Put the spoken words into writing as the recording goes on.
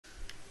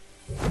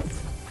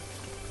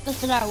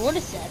That's what I would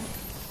have said.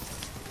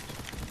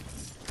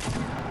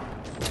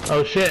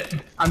 Oh shit,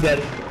 I'm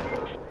dead.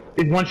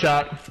 He's one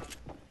shot.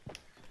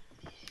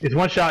 He's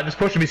one shot, just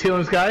push him, he's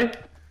healing this guy.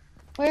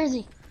 Where is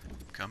he?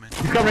 Coming.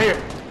 He's coming right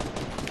here.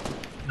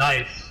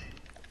 Nice.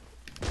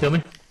 Kill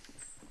me.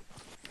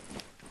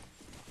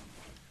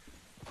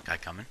 Guy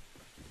coming.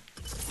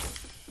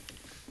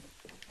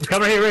 He's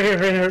coming right here, right here,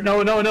 right here.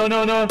 No, no, no,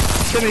 no, no.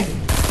 Kill me.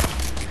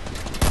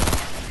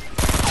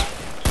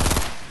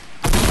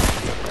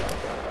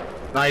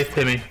 Nice,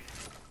 Timmy.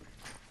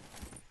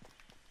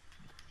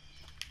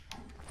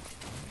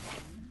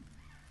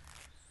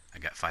 I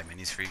got 5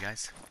 minis for you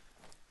guys.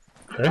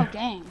 Okay. Oh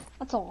dang,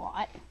 that's a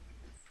lot.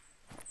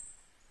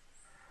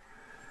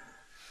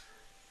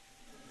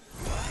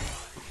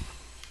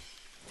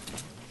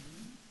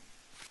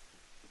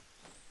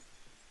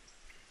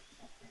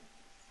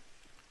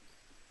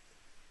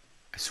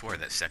 I swear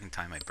that second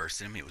time I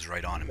bursted him, it was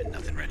right on him and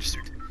nothing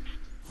registered.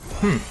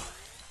 Hmm.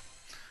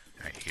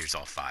 Alright, here's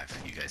all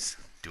 5. You guys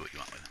do what you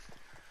want with them.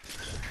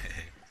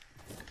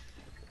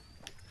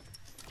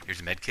 Here's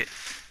a med kit.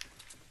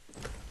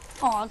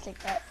 Oh, I'll take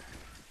that.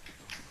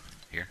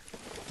 Here.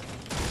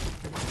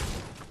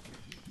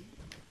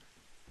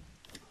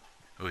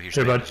 Oh, here's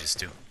Here, bud. bandages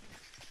too.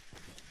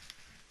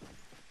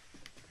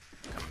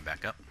 Coming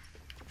back up.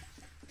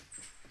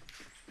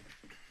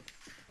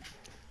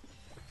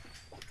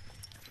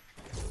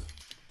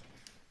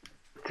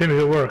 Timmy,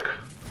 good work.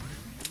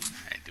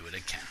 I do what I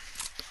can.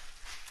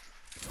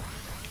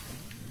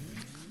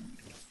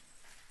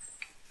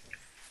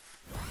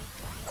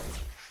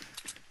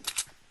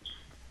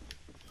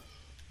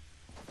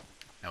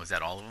 Now is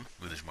that all of them?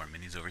 Ooh, there's more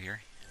minis over here.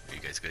 Are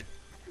you guys good?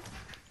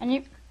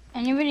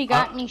 Anybody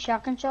got any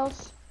shotgun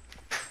shells?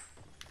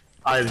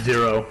 I have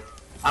 0.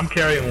 I'm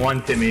carrying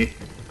 1, Timmy.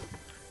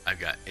 I've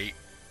got 8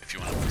 if you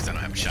want, because I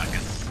don't have a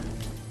shotgun.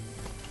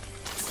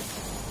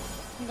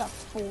 I got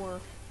 4.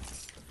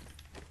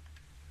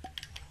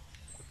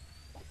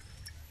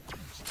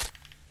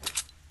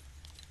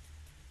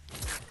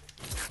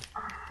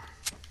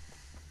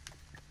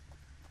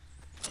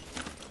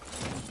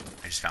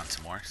 I just found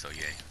some more, so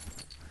yay.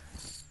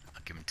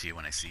 I'll give them to you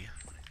when I see you.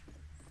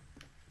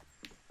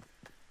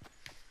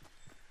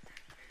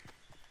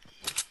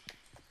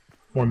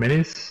 More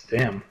minis?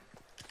 Damn.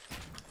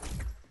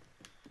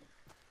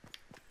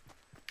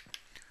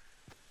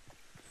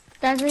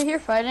 Guys, right here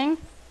fighting.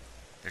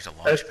 There's a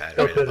launch pad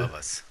right above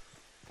us.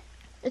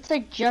 It's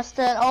like just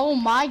that. Oh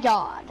my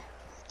god.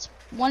 It's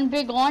one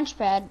big launch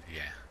pad.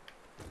 Yeah.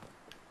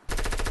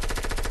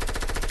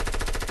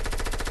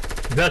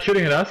 Is that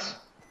shooting at us?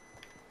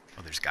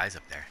 Oh, there's guys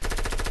up there.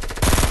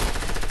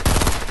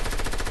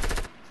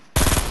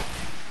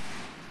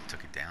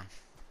 Took it down.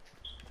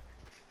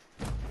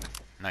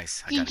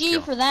 Nice. I got a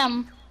kill. GG for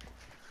them.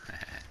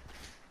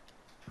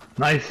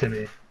 Nice,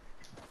 Timmy.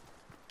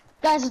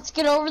 Guys, let's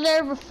get over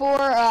there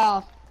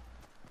before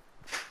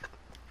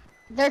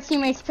their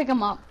teammates pick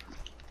them up.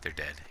 They're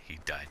dead. He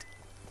died.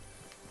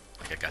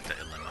 Like I got the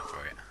dilemma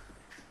for it.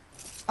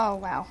 Oh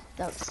wow,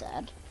 that was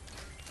sad.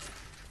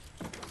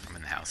 I'm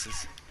in the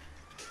houses.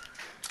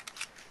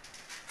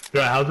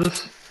 You're at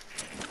houses?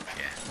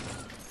 Yeah.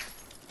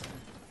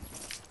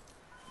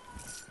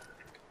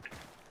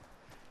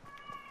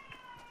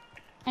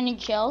 Any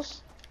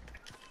kills?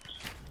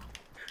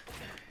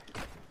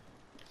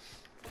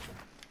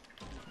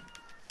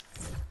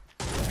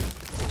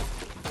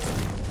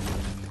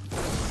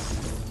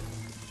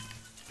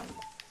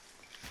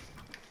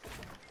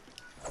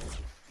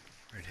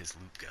 Where'd his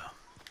loot go?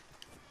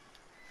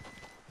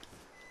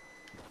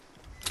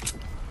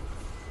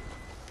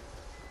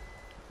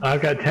 I've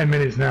got 10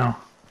 minis now.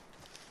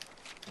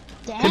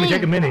 Dang, Timmy,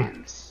 take a mini.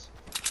 Bugs.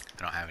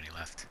 I don't have any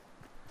left.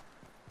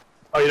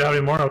 Oh, you don't have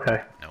any more?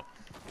 Okay. Nope.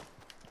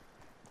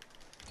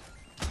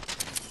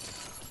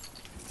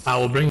 I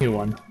will bring you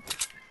one.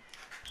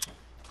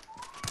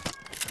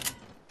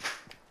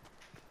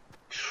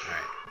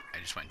 Alright. I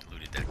just went and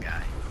looted that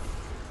guy.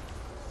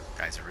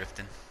 Guys are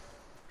rifting.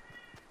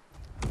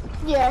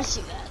 Yeah, I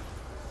see that.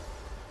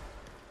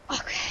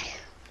 Okay.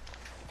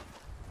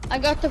 I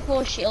got the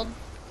full shield.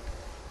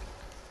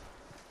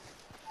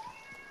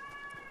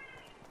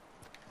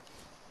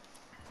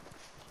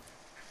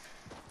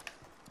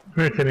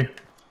 Come here, Timmy.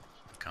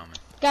 Coming.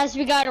 Guys,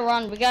 we gotta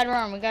run. We gotta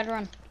run. We gotta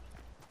run.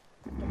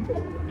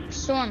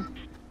 Storm.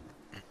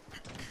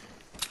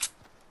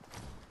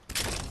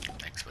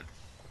 Thanks, bud.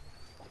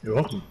 You're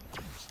welcome.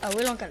 Oh,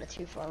 we don't got a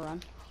too far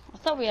run. I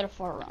thought we had a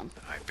far run.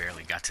 I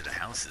barely got to the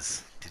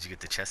houses. Did you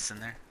get the chests in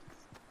there?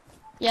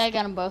 Yeah, I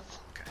got them both.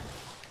 Okay.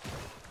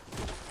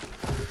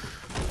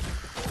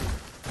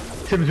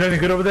 Tim, is there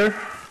anything good over there?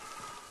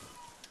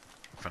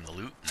 From the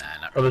loot? Nah,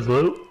 not Oh, really. there's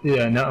loot?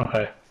 Yeah, no,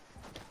 okay.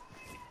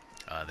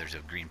 There's a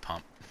green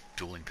pump.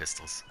 Dueling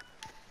pistols.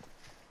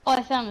 Oh,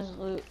 I found his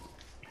loot.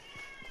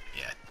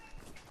 Yeah.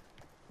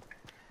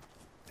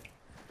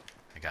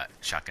 I got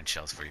shotgun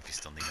shells for you if you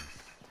still need them.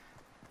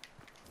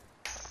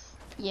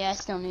 Yeah, I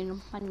still need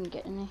them. I didn't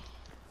get any.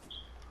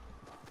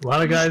 A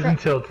lot of guys in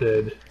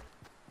Tilted.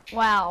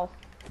 Wow.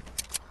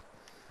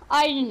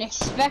 I didn't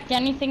expect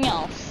anything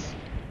else.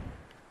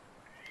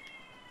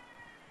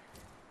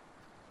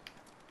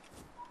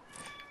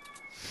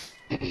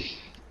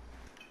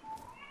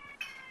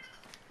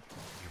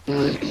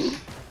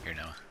 Here,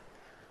 Noah.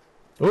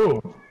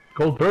 Ooh,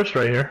 gold burst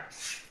right here.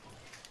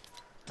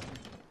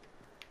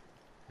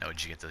 Noah,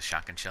 did you get those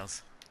shotgun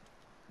shells?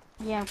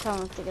 Yeah, I'm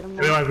coming to get them.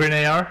 Do we want a green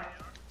AR?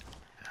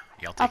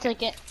 Yeah, I'll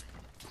take it.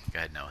 Go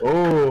ahead, Noah.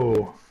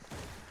 Oh.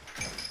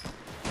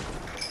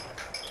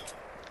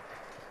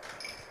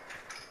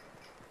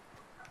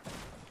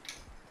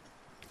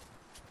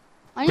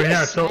 I need Green a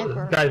AR still,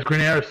 sniper. guys.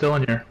 Green AR is still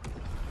in here.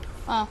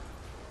 Oh.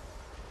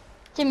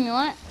 Tim, you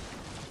want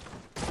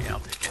it? Yeah, I'll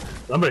take it.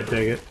 Somebody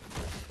take it.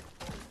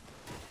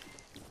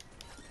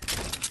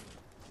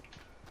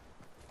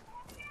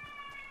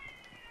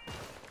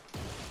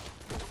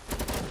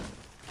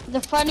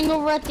 They're fighting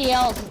over at the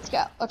L's.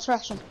 Let's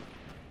rush them.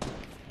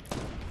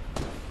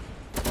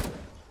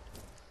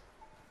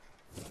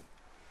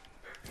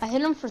 I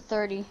hit him for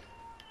 30.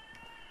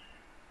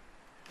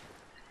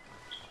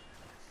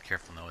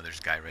 Careful, Noah. There's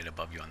a guy right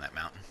above you on that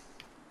mountain.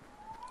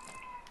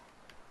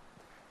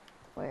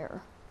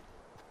 Where?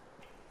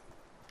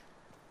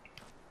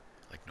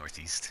 Like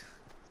northeast.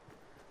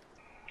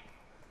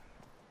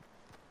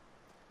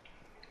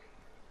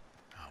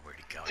 Oh, where'd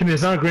he go? Timmy,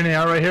 there's not a green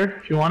AR right here.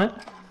 If you want it.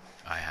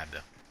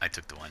 I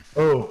took the one.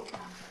 Oh.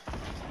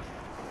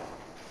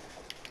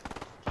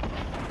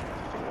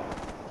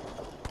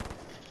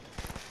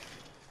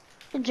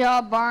 Good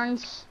job,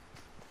 Barnes.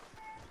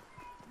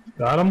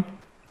 Got him.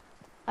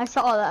 I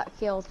saw that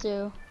kill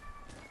too.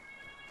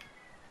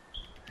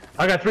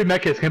 I got 3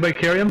 mech kits. Can anybody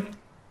carry them?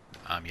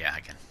 Yeah, I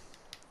can.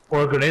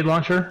 Or a grenade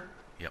launcher?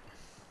 Yep.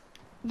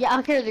 Yeah,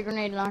 I'll carry the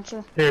grenade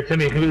launcher. Here,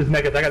 Timmy, who's this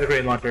mech kits? I got the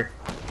grenade launcher.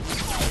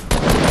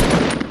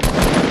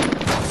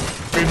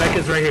 3 mech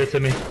kits right here,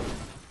 Timmy.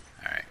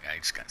 Alright, I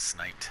just got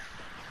sniped.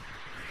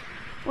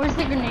 Where's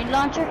the grenade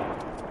launcher?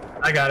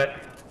 I got it.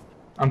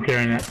 I'm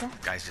carrying it.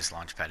 Guys just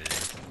launch padded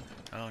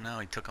in. Oh no,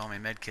 he took all my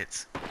med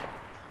kits.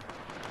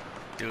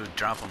 Dude,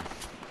 drop them.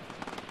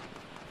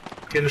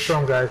 Get in the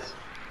storm, guys.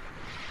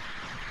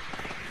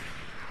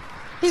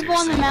 People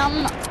on the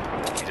mountain.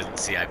 He doesn't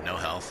see I have no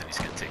health and he's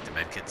gonna take the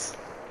med kits.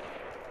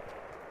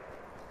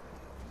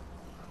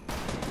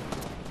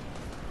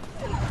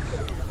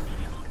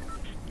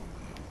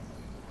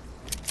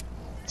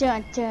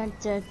 Dun dun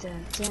dun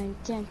dun dun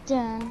dun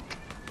dun.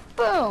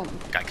 Boom.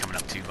 Guy coming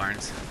up to you,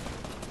 Barnes.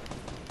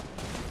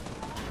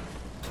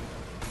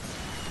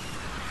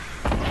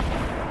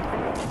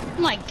 Oh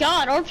my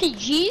god,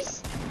 RPGs?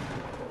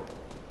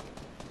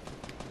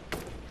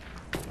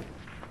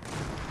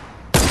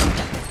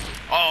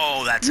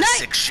 Oh, that's a Nice.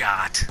 sick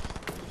shot.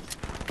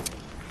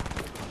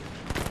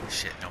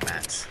 Shit, no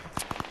mats.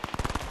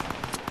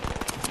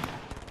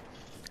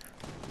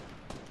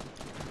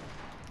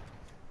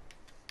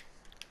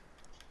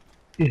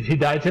 He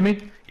died,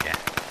 Timmy? Yeah.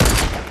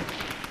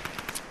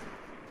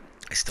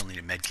 I still need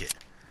a med kit.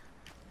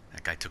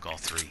 That guy took all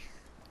 3.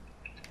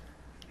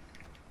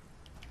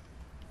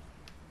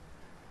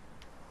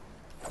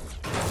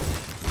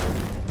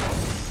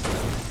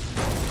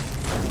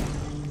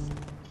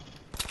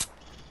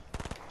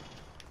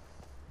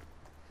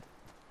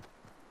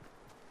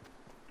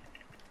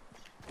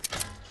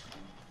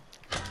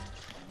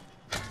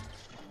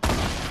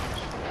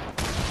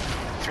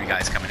 Three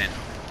guys coming in.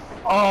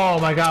 Oh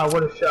my god,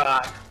 what a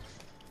shot.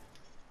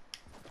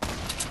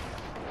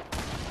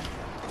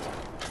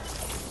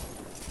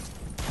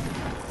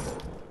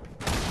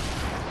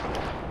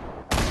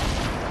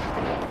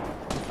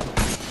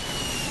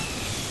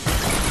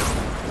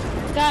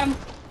 Got him.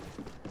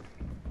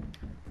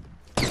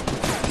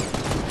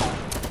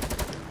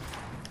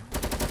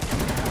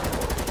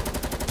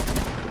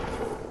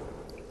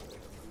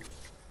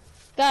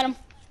 Got him.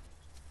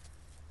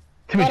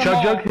 Timmy, Got 'em chug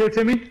all. jug here,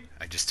 Timmy?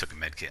 I just took a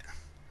med kit.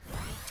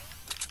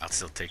 I'll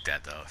still take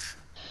that though.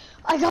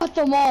 I got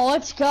them all.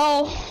 Let's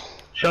go.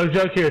 Chug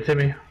jug here,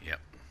 Timmy. Yep.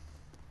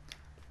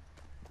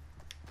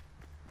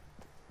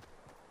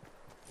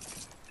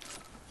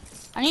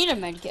 I need a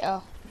medkit.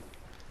 Oh.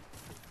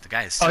 The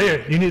guy is. Oh,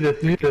 here, you need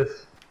this, you need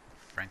this.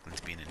 Franklin's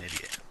being an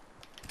idiot.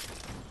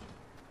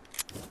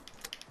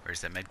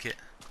 Where's that med kit?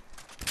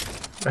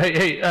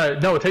 Hey,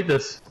 no, take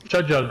this.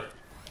 Chug jug.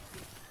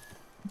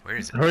 Where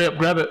is it? Hurry up,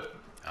 grab it.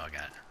 Oh, I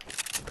got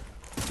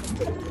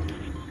it.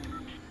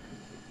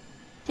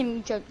 Tim,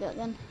 you choked that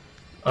then.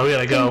 Oh, we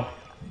gotta go.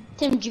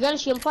 Tim, you got a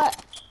shield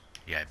pot?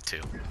 Yeah, I have 2.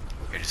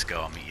 Here, just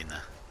go. I'll meet you in the.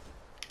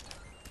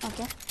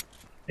 Okay.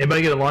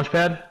 Anybody get a launch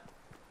pad?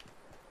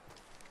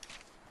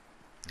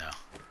 No.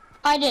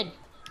 I did.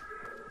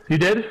 You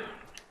did?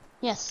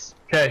 Yes.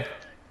 Okay.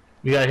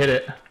 We gotta hit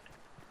it.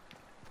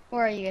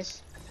 Where are you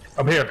guys?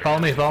 Up here, follow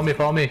me, follow me,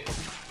 follow me.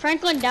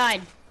 Franklin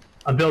died.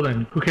 I'm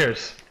building. Who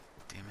cares?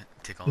 Damn it.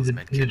 Take all He's those a,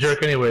 med he's a kits.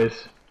 jerk anyways.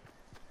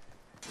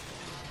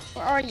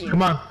 Where are you?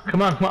 Come on,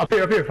 come on, come on. Up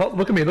here, up here.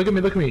 Look at me, look at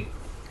me, look at me.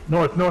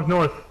 North, north,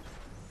 north.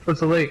 Towards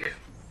the lake.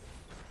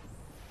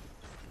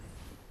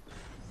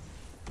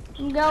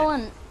 I'm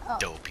going. Oh,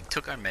 Dope. He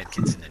took our med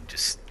kits and then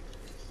just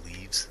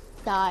leaves.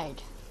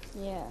 died.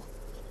 Yeah.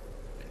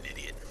 An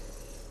idiot.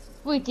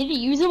 Wait, did he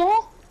use them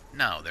all?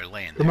 No, they're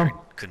laying Come there. on.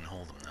 Couldn't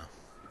hold them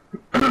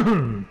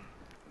though.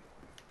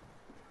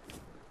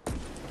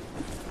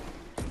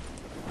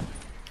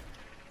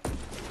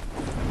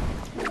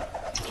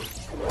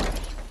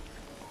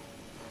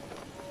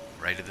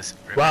 Right of this.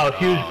 Wow,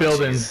 huge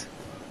building. jeez.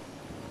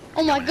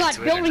 Oh my Going god,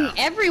 into it or building no?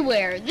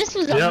 everywhere. This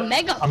was a Yep,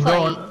 mega I'm fight.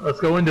 going. Let's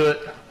go into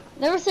it.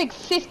 There was like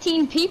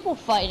 15 people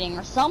fighting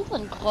or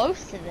something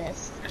close to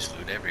this. There's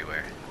loot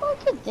everywhere.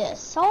 Look at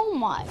this. Oh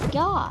my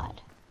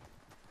god.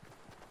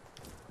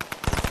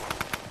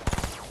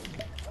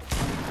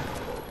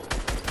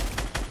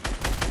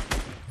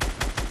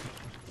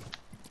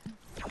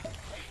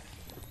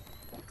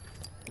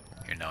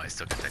 Here, no, I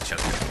still got that chug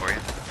for you.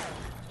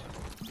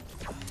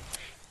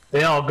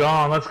 They all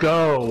gone. Let's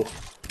go.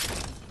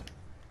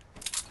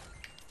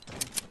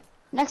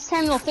 Next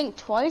time they'll think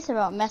twice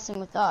about messing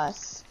with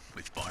us.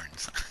 With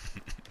Barnes.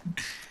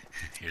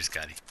 Here's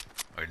Scotty.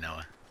 Or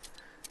Noah.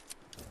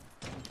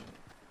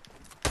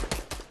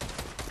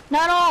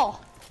 Not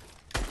all.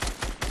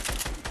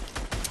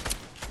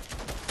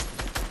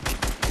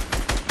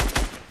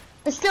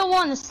 There's still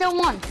one. There's still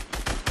one.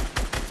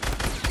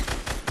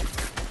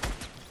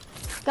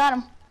 Got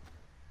him.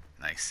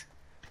 Nice.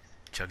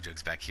 Chug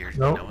Jug's back here,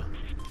 Nope. Noah.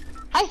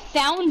 I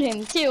found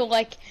him too.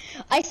 Like,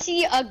 I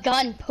see a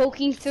gun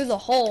poking through the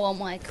hole. I'm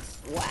like,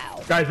 wow.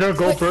 Guys, there are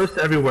gold bursts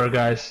everywhere,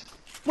 guys.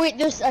 Wait,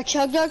 there's a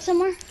chug jug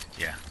somewhere?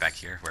 Yeah, back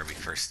here where we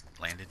first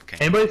landed. Okay.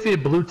 Anybody see a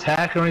blue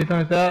tack or anything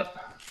like that?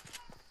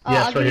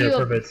 Yes, I'll right give here, you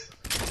a-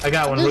 perfect. I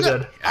got one, we're There's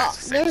good. Yeah, I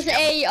was gonna there's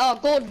say, a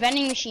gold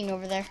vending machine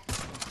over there.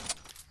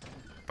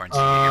 Barnes,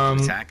 you get your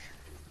blue tack?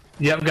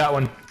 Yep, got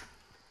one.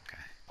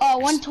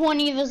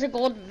 120. There's a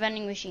gold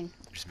vending machine.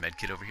 There's a med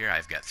kit over here.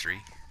 I've got 3.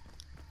 Guys,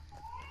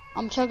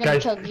 I'm chugging a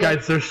chug jug.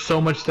 guys, there's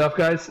so much stuff,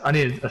 guys. I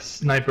need a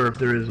sniper if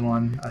there is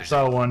one. I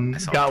saw one, I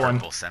saw got a one.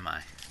 purple semi.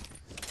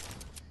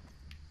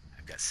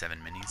 I've got 7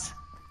 minis.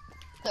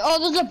 Oh,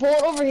 there's a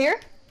bullet over here.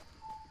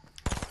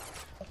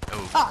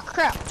 Oh, Oh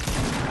crap.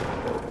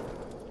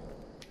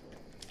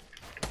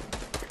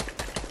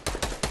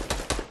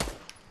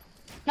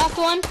 Knocked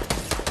one.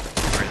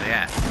 where are they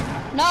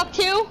at? Knocked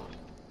two.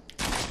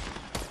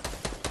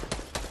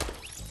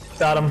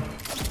 Got him.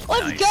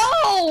 Let's Nice.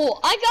 go!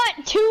 I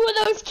got 2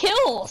 of those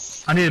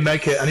kills. I need a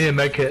med kit. I need a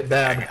med kit I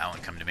bad. got Alan,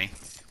 come to me.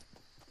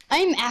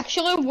 I'm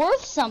actually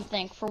worth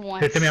something for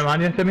once. Hey, Timmy, I'm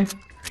on you, Timmy.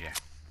 Right here.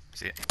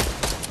 See it?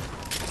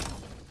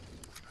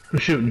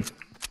 Who's shooting?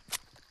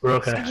 We're I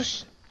okay.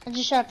 just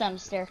shot down the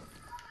stair.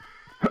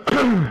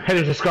 Hey,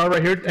 there's a scar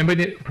right here.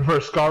 Anybody prefer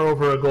a scar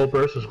over a gold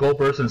burst? There's gold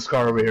burst and a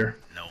scar over here.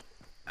 No,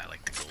 I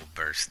like the gold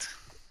burst.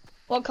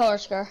 What color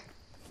scar?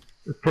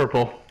 It's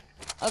purple.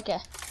 Okay.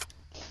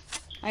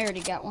 I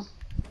already got one.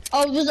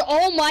 Oh, there's.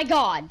 Oh my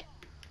god.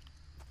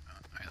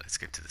 Alright, let's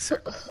get to the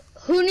circle.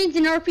 Who needs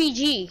an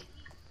RPG?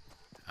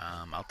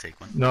 I'll take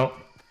one. Nope.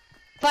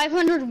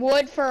 500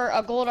 wood for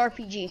a gold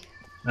RPG.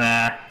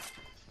 Nah.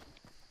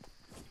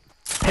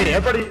 Hey,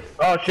 everybody.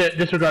 Oh shit!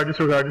 Disregard.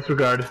 Disregard.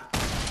 Disregard.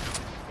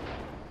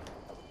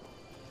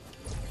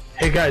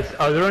 Hey guys,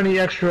 are there any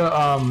extra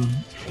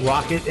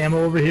rocket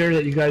ammo over here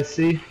that you guys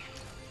see?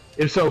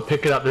 If so,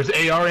 pick it up. There's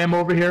AR ammo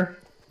over here.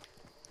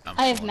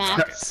 I have full of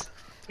max.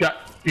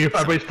 rockets.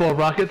 Everybody's full of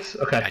rockets.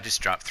 Okay. I just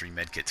dropped 3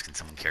 medkits. Can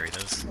someone carry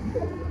those?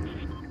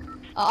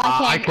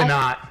 I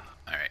cannot.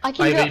 Alright. I I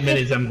can have drop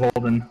 8 minis. I'm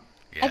holding.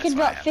 Yeah, I can that's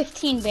what I drop have.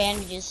 15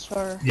 bandages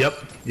for. Yep.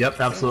 Yep.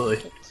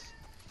 Absolutely.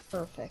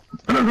 Perfect.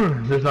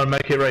 There's another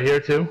med kit right here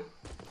too.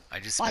 I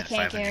just I spent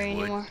can't 500 carry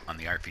wood anymore. on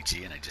the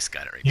RPG and I just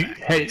got it right You, back.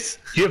 hey, Nice.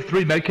 do you have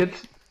 3 med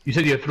kits? You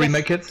said you have 3 Yes.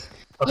 med kits?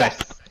 Okay.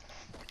 Yes.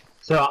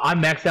 So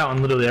I'm maxed out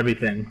on literally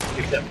everything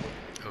except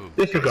Oh,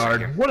 disregard. guys, right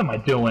here. What am I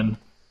doing?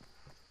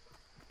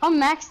 I'm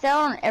maxed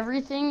out on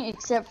everything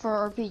except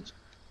for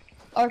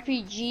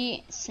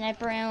RPG,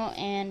 sniper ammo,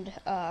 and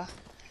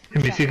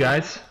Can we see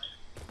guys?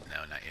 No,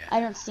 not yet. I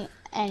don't see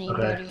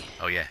anybody.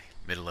 Oh yeah,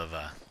 middle of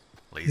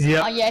lazy.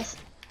 Yep. Oh yes,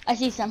 I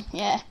see some.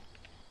 Yeah,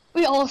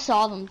 we all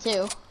saw them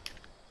too.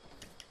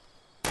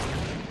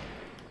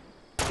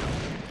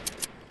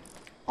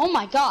 Oh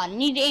my god, I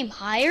need to aim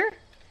higher?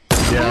 How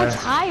much Yeah.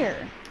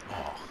 higher?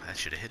 Oh, that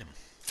should have hit him.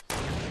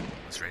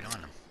 Was right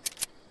on him.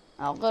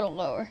 Oh, a little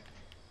lower.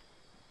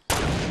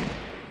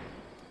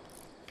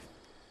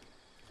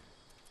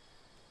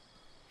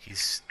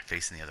 He's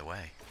facing the other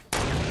way.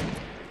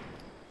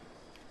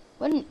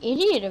 What an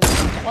idiot of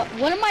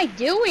me. What am I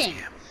doing?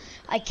 Damn.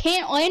 I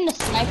can't land a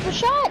sniper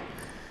shot?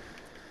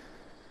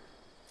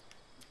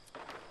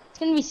 It's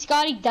gonna be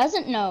Scotty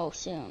doesn't know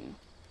soon.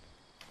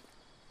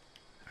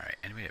 Alright,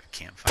 anybody have a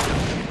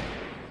campfire?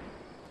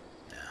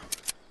 No.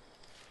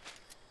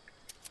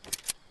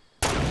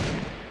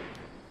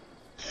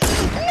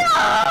 No!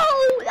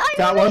 I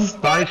Got one.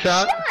 missed Body that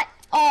shot.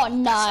 Oh, That's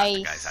not nice.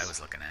 the guys I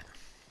was looking at.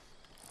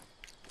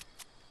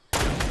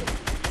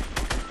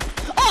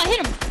 Oh, I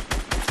hit him.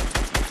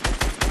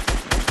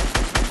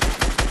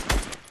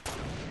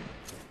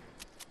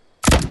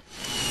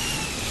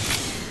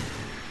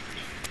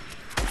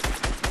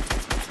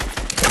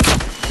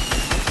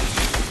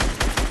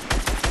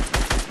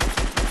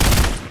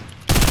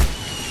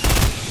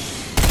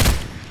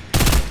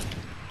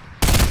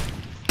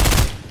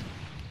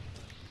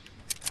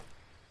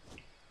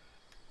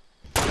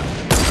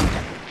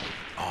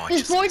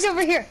 There's boys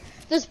over here.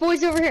 There's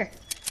boys over here.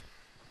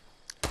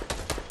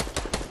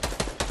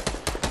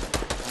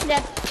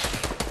 Dead.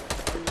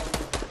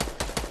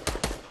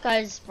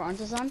 Guys,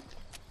 Bronze is on.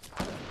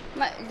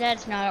 My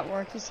dad's not at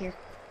work. He's here.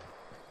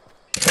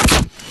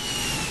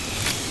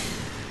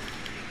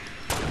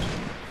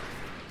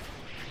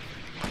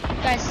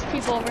 Guys,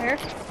 people over here.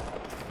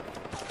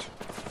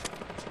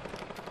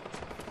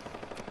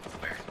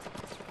 Where?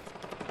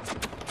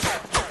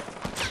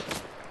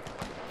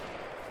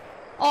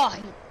 Oh,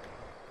 he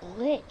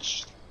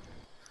glitched.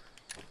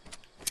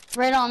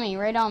 Right on me,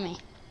 right on me.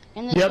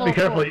 In this Yep, be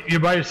careful. Fort. You're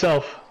by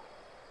yourself.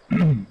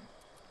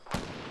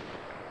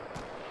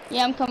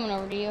 Yeah, I'm coming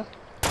over to you.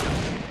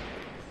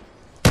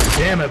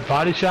 Damn it,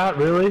 body shot,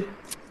 really?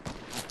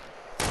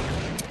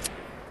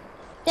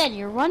 Dad,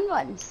 your run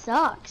button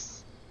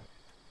sucks.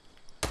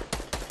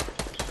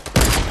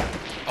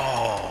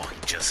 Oh, he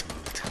just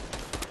moved.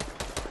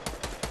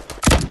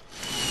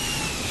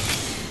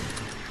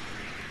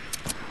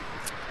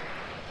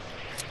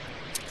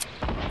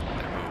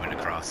 They're moving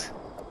across.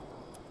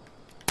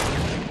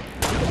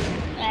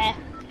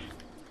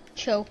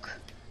 Choke.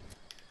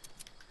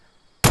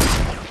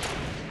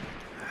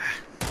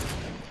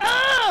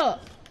 Oh!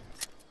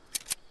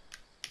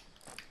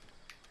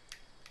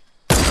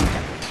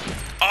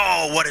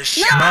 Oh, what a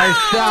shot! No! Nice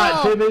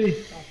shot, Timmy.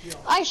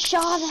 I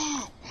saw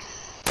that.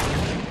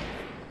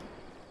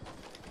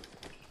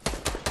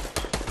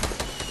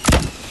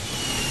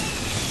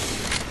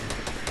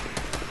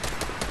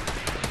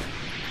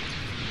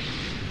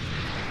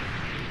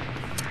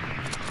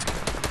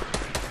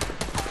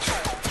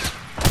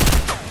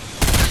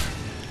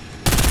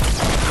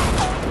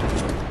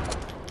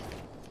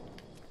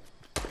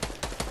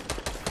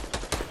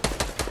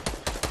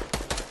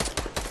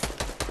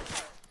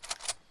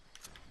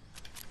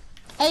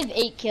 I have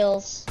 8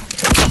 kills.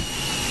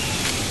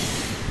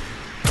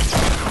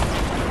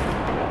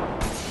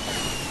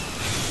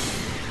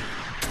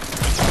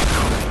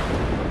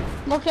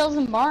 More kills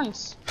than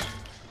Barnes.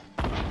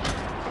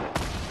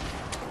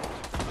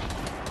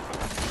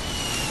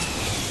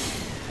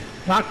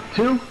 Knock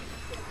 2.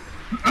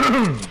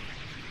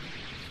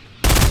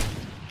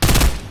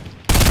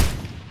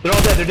 They're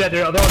all dead. They're dead.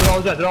 They're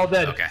all dead. They're all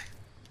dead. Okay.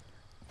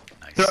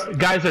 Nice.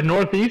 Guys are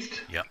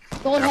northeast. Yep.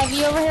 Going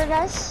heavy over here,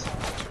 guys.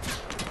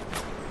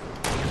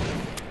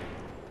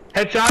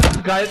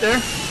 Headshot. Guy there.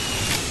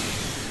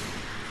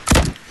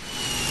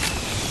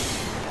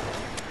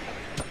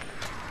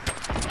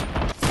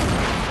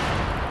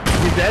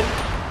 He's dead.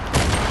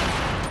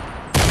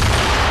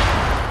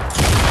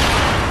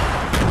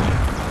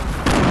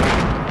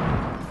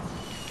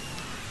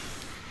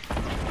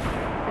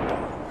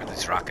 Where are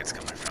these rockets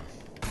coming from?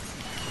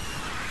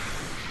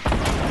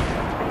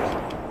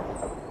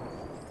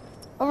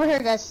 Over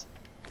here, guys.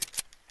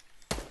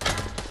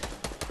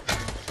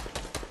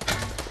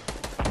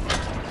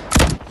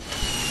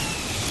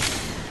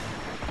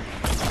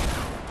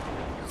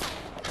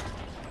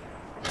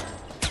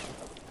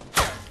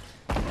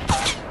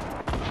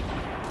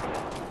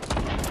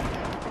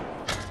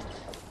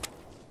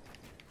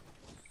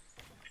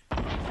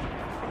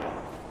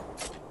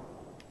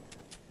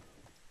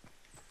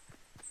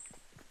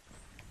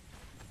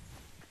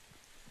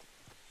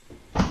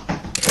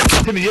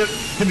 Timmy,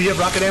 you have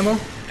rocket ammo?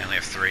 I only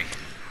have 3.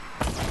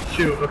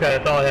 Shoot. Okay,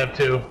 that's all I have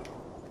too.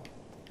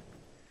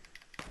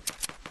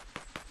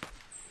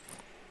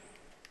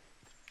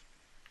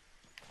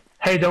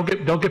 Hey, don't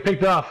get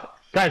picked off,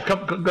 guys.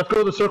 Come, let's go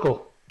to the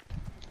circle.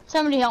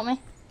 Somebody help me.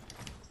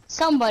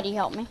 Somebody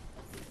help me.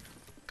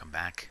 Come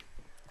back.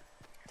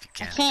 If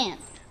you I can. can't.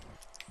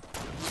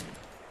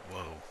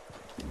 Whoa.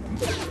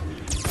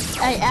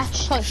 I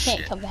actually Shit.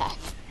 can't come back.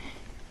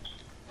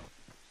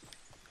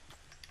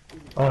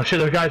 Oh shit,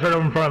 there's guys right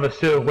over in front of us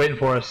too, waiting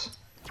for us.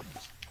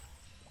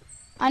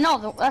 I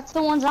know, that's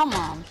the ones I'm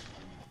on.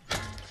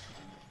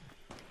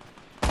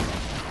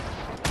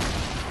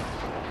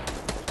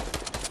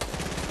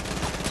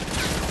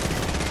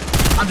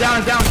 I'm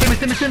down.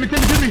 Timmy, shoot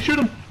him. Shoot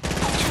him.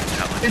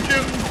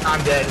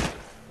 I'm dead.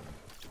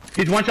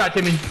 He's one shot,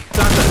 Timmy.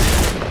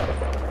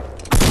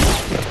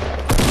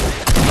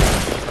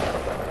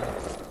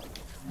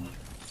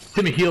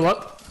 Timmy, heal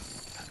up.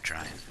 I'm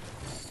trying.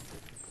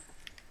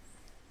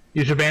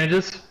 Use your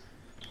bandages.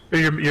 Or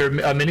your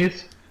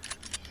minis.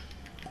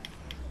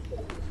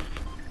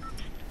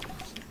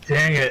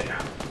 Dang it.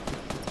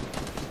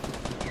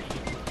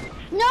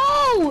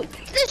 No!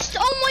 There's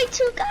only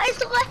 2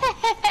 guys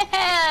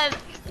left!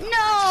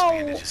 No!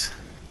 Bandages.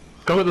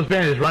 Go get those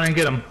bandages. Run and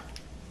get them.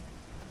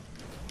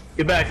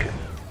 Get back.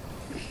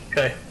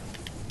 Okay.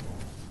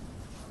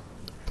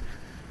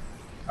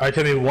 Alright,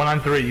 Timmy, 1 on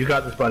 3. You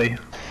got this, buddy.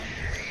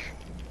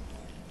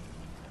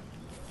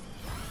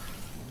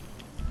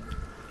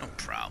 No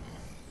problem.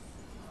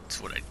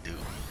 That's what I do.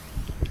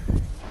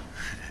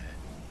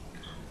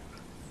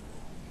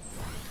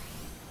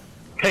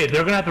 Okay,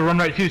 they're gonna have to run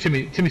right to you,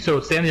 Timmy. Timmy, so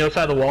stay on the other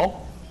side of the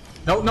wall.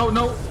 No.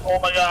 Oh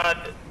my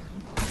god.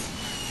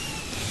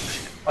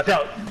 Watch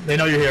out. They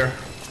know you're here.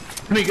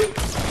 Timmy, get.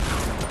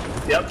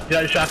 Yep, get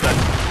out your shotgun.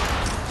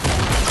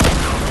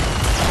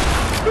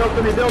 Build,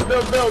 Timmy,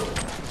 build.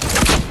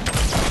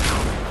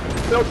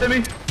 Build,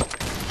 Timmy.